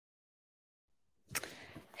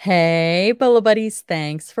Hey, Bolo Buddies,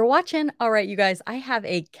 thanks for watching. All right, you guys, I have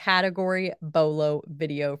a category Bolo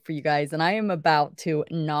video for you guys, and I am about to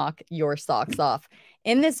knock your socks off.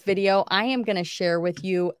 In this video, I am going to share with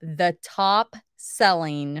you the top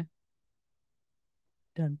selling.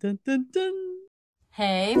 Dun, dun, dun, dun.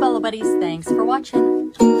 Hey, Bolo Buddies, thanks for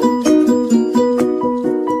watching.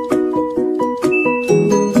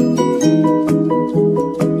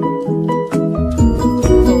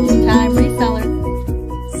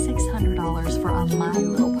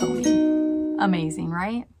 Amazing,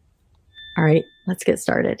 right? All right, let's get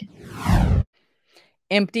started.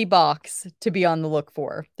 Empty box to be on the look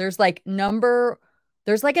for. There's like a number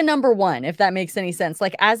one, if that makes any sense.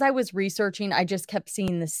 Like as I was researching, I just kept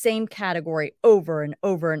seeing the same category over and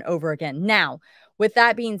over and over again. Now, with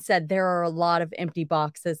that being said, there are a lot of empty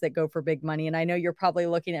boxes that go for big money. And I know you're probably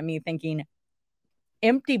looking at me thinking,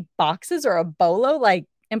 empty boxes are a bolo? Like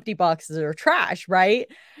empty boxes are trash, right?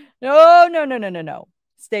 No, no, no, no, no, no.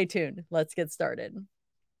 Stay tuned. Let's get started.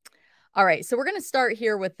 All right, so we're going to start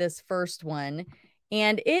here with this first one,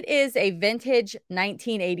 and it is a vintage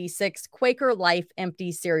 1986 Quaker Life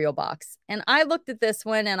empty cereal box. And I looked at this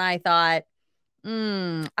one and I thought,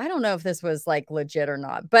 I don't know if this was like legit or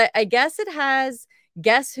not, but I guess it has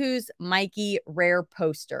Guess Who's Mikey rare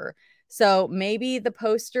poster. So maybe the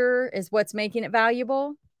poster is what's making it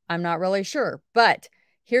valuable. I'm not really sure, but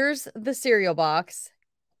here's the cereal box.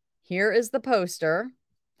 Here is the poster.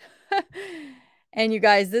 And you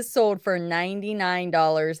guys, this sold for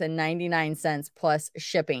 $99.99 plus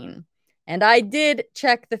shipping. And I did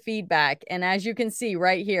check the feedback. And as you can see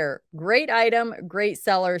right here, great item, great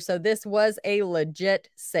seller. So this was a legit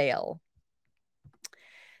sale.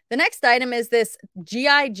 The next item is this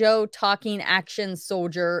G.I. Joe Talking Action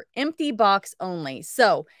Soldier empty box only.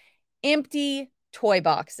 So empty toy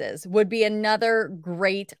boxes would be another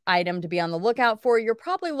great item to be on the lookout for. You're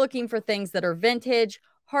probably looking for things that are vintage,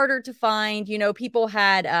 harder to find. You know, people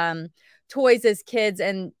had toys as kids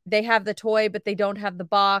and they have the toy, but they don't have the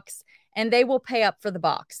box, and they will pay up for the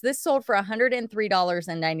box. This sold for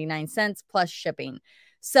 $103.99 plus shipping.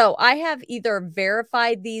 So I have either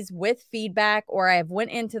verified these with feedback or I have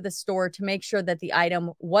went into the store to make sure that the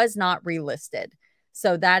item was not relisted.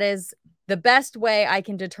 So that is the best way I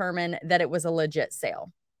can determine that it was a legit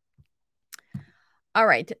sale. All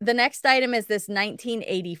right, the next item is this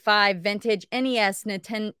 1985 vintage NES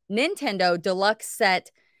Nintendo Deluxe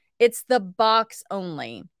set. It's the box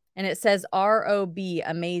only, and it says ROB,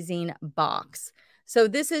 amazing box. So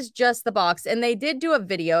this is just the box, and they did do a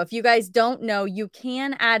video. If you guys don't know, you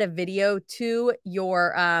can add a video to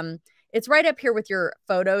your, it's right up here with your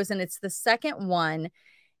photos, and it's the second one.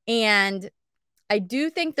 And I do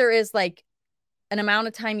think there is like an amount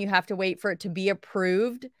of time you have to wait for it to be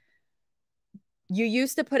approved. You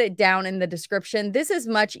used to put it down in the description. This is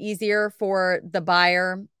much easier for the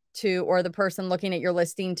buyer to, or the person looking at your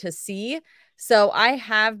listing to see. So I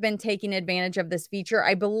have been taking advantage of this feature.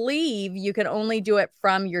 I believe you can only do it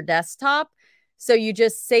from your desktop. So you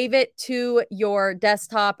just save it to your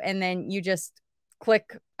desktop and then you just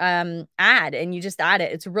click add and you just add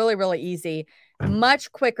it. It's really, really easy.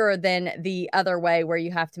 Much quicker than the other way where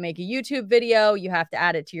you have to make a YouTube video. You have to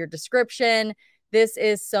add it to your description. This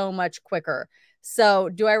is so much quicker. So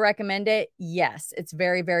do I recommend it? Yes, it's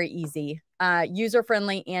very, very easy,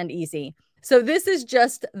 user-friendly and easy. So this is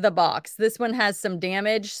just the box. This one has some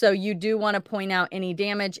damage. So you do want to point out any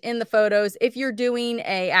damage in the photos. If you're doing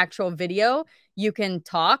a actual video, you can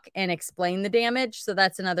talk and explain the damage. So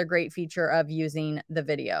that's another great feature of using the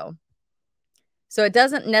video. So it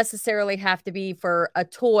doesn't necessarily have to be for a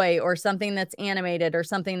toy or something that's animated or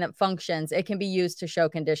something that functions. It can be used to show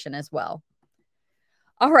condition as well.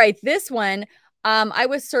 All right, this one, I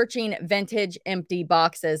was searching vintage empty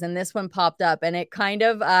boxes and this one popped up and it kind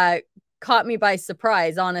of caught me by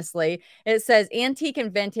surprise, honestly. It says antique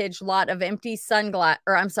and vintage lot of empty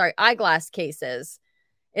eyeglass cases.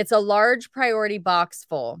 It's a large priority box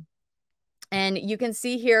full. And you can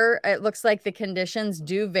see here, it looks like the conditions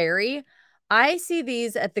do vary. I see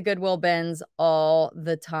these at the Goodwill bins all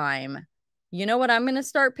the time. You know what I'm going to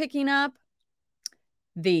start picking up?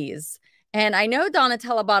 These. And I know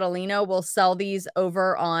Donatella Bottolino will sell these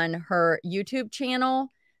over on her YouTube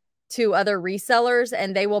channel to other resellers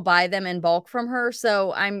and they will buy them in bulk from her.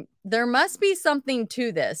 So there must be something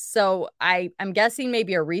to this. So I'm guessing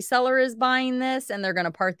maybe a reseller is buying this and they're going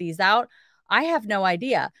to part these out. I have no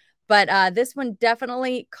idea. But this one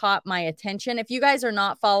definitely caught my attention. If you guys are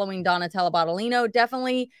not following Donatella Bottolino,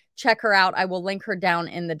 definitely check her out. I will link her down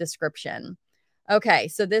in the description. Okay,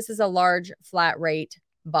 so this is a large flat rate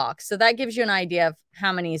box. So that gives you an idea of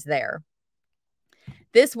how many is there.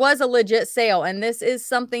 This was a legit sale, and this is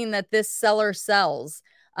something that this seller sells.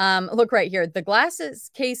 Look right here. The glasses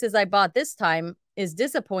cases I bought this time is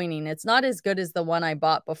disappointing. It's not as good as the one I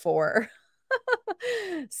bought before.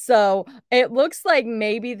 So it looks like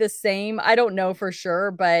maybe the same. I don't know for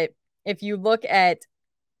sure, but if you look at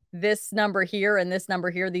this number here and this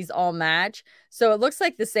number here, these all match. So it looks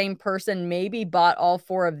like the same person maybe bought all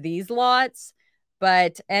 4 of these lots,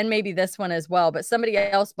 and maybe this one as well, but somebody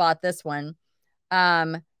else bought this one.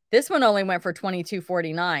 This one only went for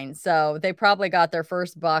 $22.49. So they probably got their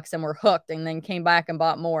first box and were hooked and then came back and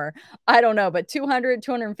bought more. I don't know, but $250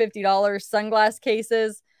 sunglass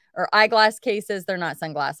cases or eyeglass cases. They're not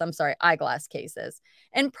sunglass. I'm sorry, eyeglass cases.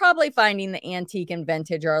 And probably finding the antique and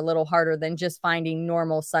vintage are a little harder than just finding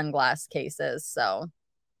normal sunglass cases. So,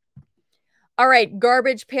 all right,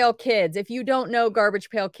 Garbage Pail Kids. If you don't know, Garbage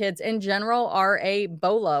Pail Kids in general are a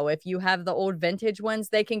bolo. If you have the old vintage ones,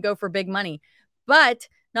 they can go for big money. But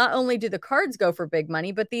not only do the cards go for big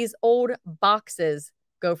money, but these old boxes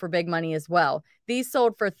go for big money as well. These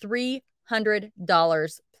sold for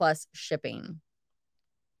 $300 plus shipping.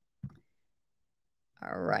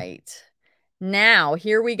 All right. Now,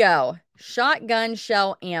 here we go. Shotgun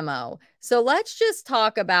shell ammo. So let's just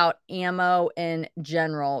talk about ammo in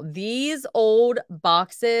general. These old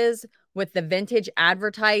boxes with the vintage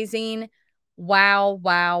advertising. Wow,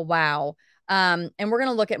 wow, wow. And we're going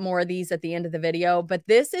to look at more of these at the end of the video, but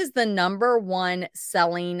this is the #1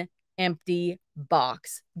 selling empty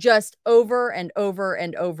box. Just over and over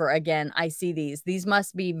and over again, I see these. These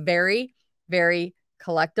must be very, very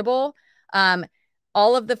collectible.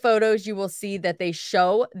 All of the photos, you will see that they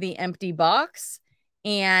show the empty box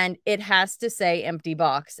and it has to say empty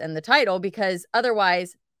box in the title, because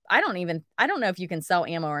otherwise I don't know if you can sell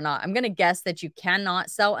ammo or not. I'm going to guess that you cannot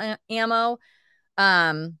sell ammo.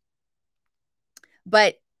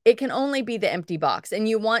 But it can only be the empty box, and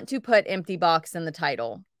you want to put empty box in the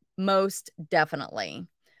title. Most definitely.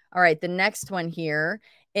 All right. The next one here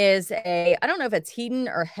is I don't know if it's Hedon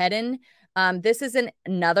or Hedon. This is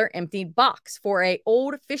another empty box for a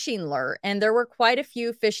old fishing lure. And there were quite a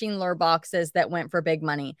few fishing lure boxes that went for big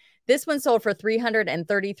money. This one sold for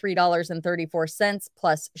 $333.34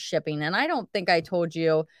 plus shipping. And I don't think I told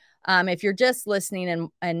you, if you're just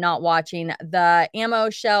listening and not watching, the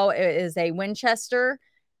ammo shell is a Winchester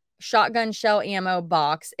shotgun shell ammo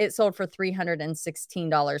box. It sold for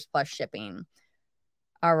 $316 plus shipping.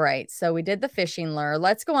 All right, so we did the fishing lure.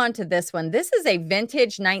 Let's go on to this one. This is a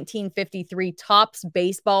vintage 1953 Topps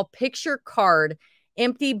baseball picture card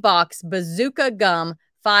empty box bazooka gum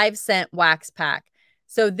 5-cent wax pack.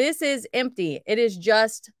 So this is empty. It is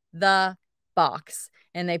just the box.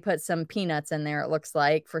 And they put some peanuts in there, it looks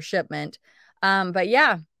like, for shipment. But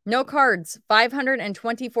yeah, no cards.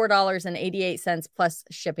 $524.88 plus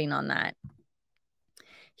shipping on that.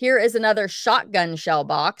 Here is another shotgun shell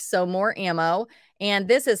box, so more ammo. And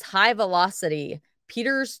this is high velocity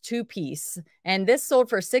Peter's 2-piece. And this sold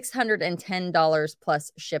for $610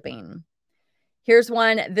 plus shipping. Here's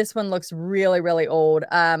one. This one looks really, really old.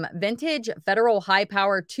 Vintage Federal high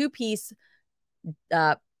power 2-piece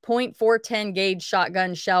 .410 gauge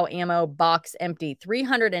shotgun shell ammo box empty.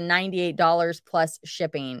 $398 plus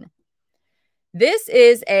shipping. This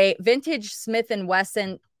is a vintage Smith &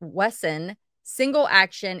 Wesson single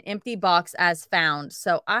action empty box as found.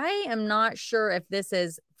 So I am not sure if this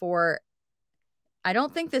is for, I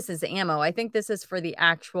don't think this is ammo. I think this is for the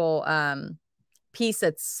actual piece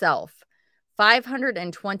itself.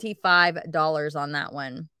 $525 on that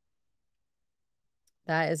one.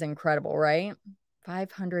 That is incredible, right?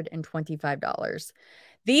 $525.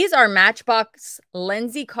 These are Matchbox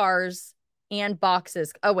Lindsay cars and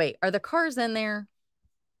boxes. Oh, wait, are the cars in there?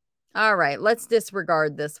 All right, let's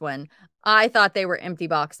disregard this one. I thought they were empty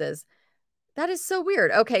boxes. That is so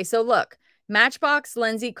weird. Okay, so look, Matchbox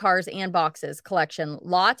Lindsay cars and boxes collection,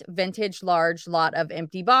 lot vintage large lot of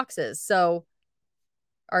empty boxes. So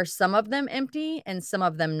are some of them empty and some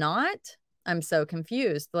of them not? I'm so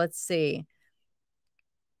confused. Let's see.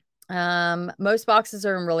 Most boxes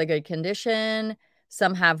are in really good condition.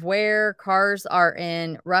 Some have wear. Cars are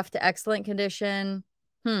in rough to excellent condition.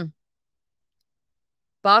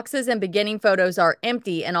 Boxes and beginning photos are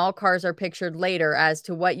empty and all cars are pictured later as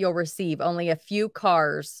to what you'll receive. Only a few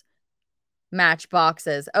cars match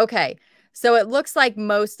boxes. Okay, so it looks like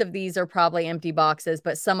most of these are probably empty boxes,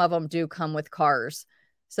 but some of them do come with cars.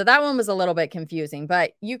 So that one was a little bit confusing,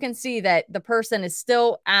 but you can see that the person is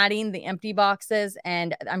still adding the empty boxes,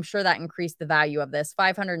 and I'm sure that increased the value of this.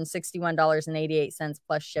 $561.88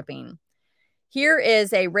 plus shipping. Here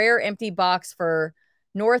is a rare empty box for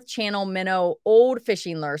North Channel Minnow Old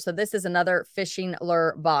Fishing Lure. So this is another fishing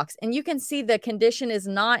lure box. And you can see the condition is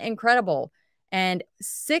not incredible. And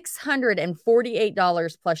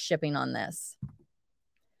 $648 plus shipping on this.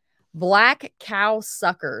 Black Cow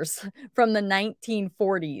Suckers from the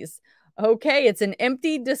 1940s. Okay, it's an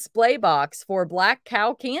empty display box for Black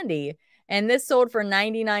Cow candy. And this sold for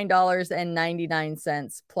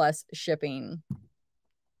 $99.99 plus shipping.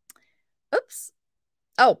 Oops.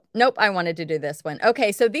 Oh, nope. I wanted to do this one.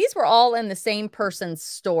 Okay, so these were all in the same person's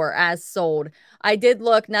store as sold. I did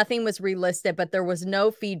look. Nothing was relisted, but there was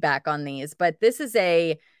no feedback on these. But this is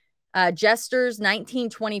a Jester's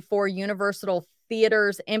 1924 Universal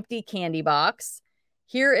Theaters empty candy box.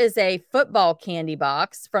 Here is a football candy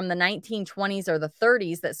box from the 1920s or the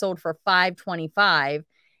 30s that sold for $5.25.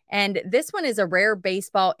 And this one is a rare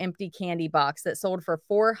baseball empty candy box that sold for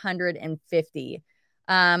 $450.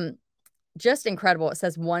 Just incredible. It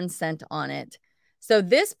says 1 cent on it. So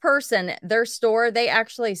this person, their store, they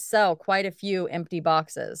actually sell quite a few empty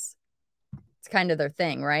boxes. It's kind of their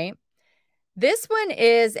thing, right? This one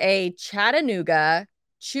is a Chattanooga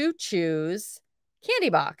Choo Choo's candy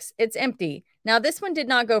box. It's empty. Now, this one did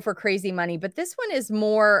not go for crazy money, but this one is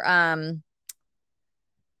more,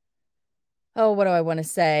 oh, what do I want to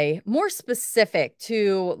say? More specific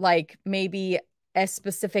to like maybe a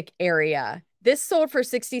specific area. This sold for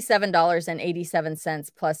 $67.87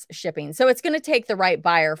 plus shipping. So it's going to take the right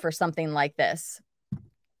buyer for something like this.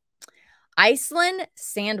 Iceland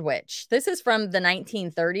sandwich. This is from the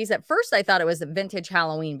 1930s. At first, I thought it was a vintage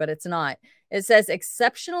Halloween, but it's not. It says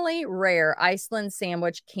exceptionally rare Iceland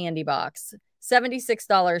sandwich candy box.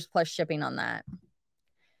 $76 plus shipping on that.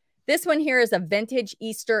 This one here is a vintage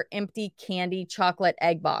Easter empty candy chocolate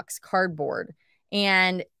egg box, cardboard.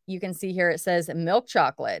 And you can see here it says milk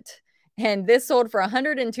chocolate. And this sold for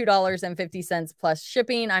 $102.50 plus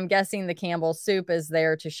shipping. I'm guessing the Campbell's soup is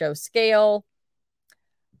there to show scale.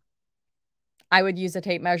 I would use a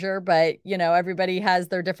tape measure, but you know, everybody has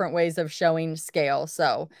their different ways of showing scale.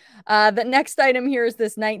 So the next item here is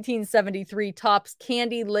this 1973 Topps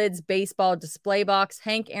Candy Lids Baseball Display Box,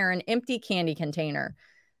 Hank Aaron empty candy container.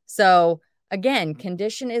 So again,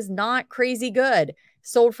 condition is not crazy good.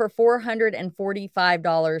 Sold for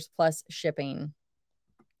 $445 plus shipping.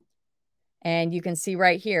 And you can see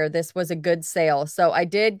right here, this was a good sale. So I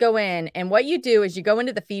did go in, and what you do is you go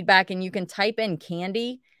into the feedback and you can type in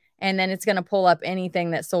candy, and then it's going to pull up anything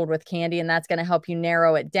that sold with candy, and that's going to help you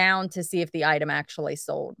narrow it down to see if the item actually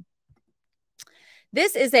sold.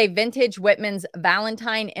 This is a vintage Whitman's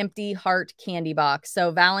Valentine empty heart candy box. So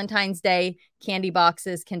Valentine's Day candy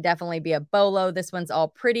boxes can definitely be a bolo. This one's all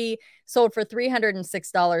pretty. Sold for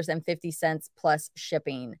 $306.50 plus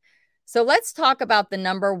shipping. So let's talk about the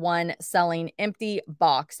 #1 selling empty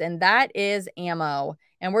box, and that is ammo.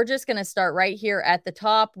 And we're just going to start right here at the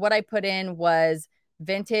top. What I put in was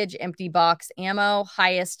vintage empty box ammo,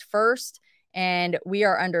 highest first, and we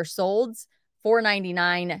are undersolds,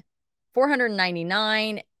 $499,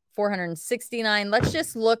 $499, $469. Let's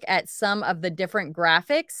just look at some of the different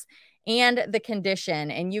graphics and the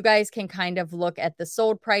condition, and you guys can kind of look at the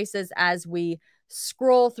sold prices as we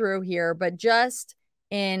scroll through here, but just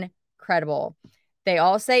incredible. They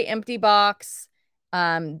all say empty box.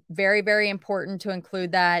 Very, very important to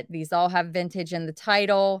include that. These all have vintage in the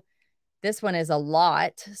title. This one is a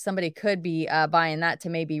lot. Somebody could be buying that to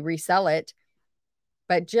maybe resell it.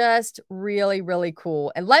 But just really, really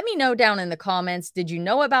cool. And let me know down in the comments, did you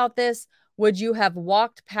know about this? Would you have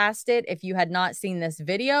walked past it if you had not seen this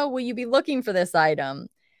video? Will you be looking for this item?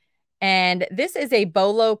 And this is a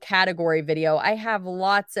bolo category video. I have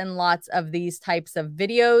lots and lots of these types of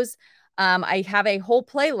videos. I have a whole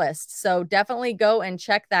playlist, so definitely go and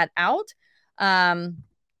check that out. A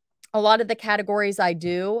lot of the categories I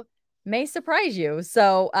do may surprise you.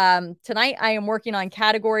 So tonight I am working on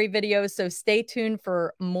category videos, so stay tuned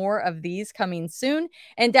for more of these coming soon,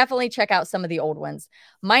 and definitely check out some of the old ones.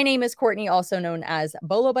 My name is Courtney, also known as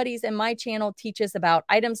Bolo Buddies, and my channel teaches about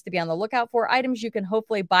items to be on the lookout for, items you can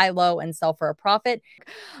hopefully buy low and sell for a profit.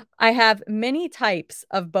 I have many types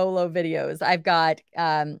of bolo videos. I've got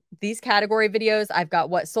these category videos. I've got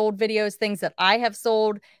what sold videos, things that I have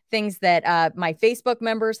sold, things that my Facebook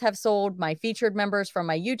members have sold, my featured members from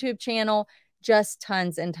my YouTube channel, just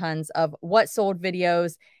tons and tons of what sold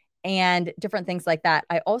videos and different things like that.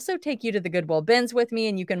 I also take you to the Goodwill bins with me,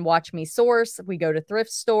 and you can watch me source. We go to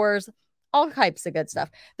thrift stores, all types of good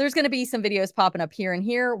stuff. There's going to be some videos popping up here and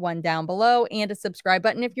here, one down below, and a subscribe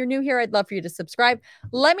button. If you're new here, I'd love for you to subscribe.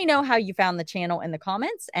 Let me know how you found the channel in the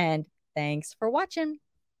comments, and thanks for watching.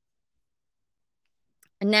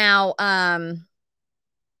 Now, what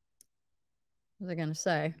was I going to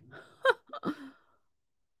say?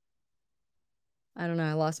 I don't know.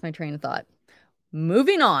 I lost my train of thought.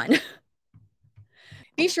 Moving on.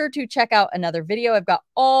 Be sure to check out another video. I've got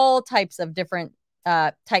all types of different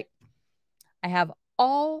I have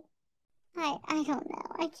all. I don't know.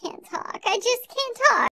 I can't talk. I just can't talk.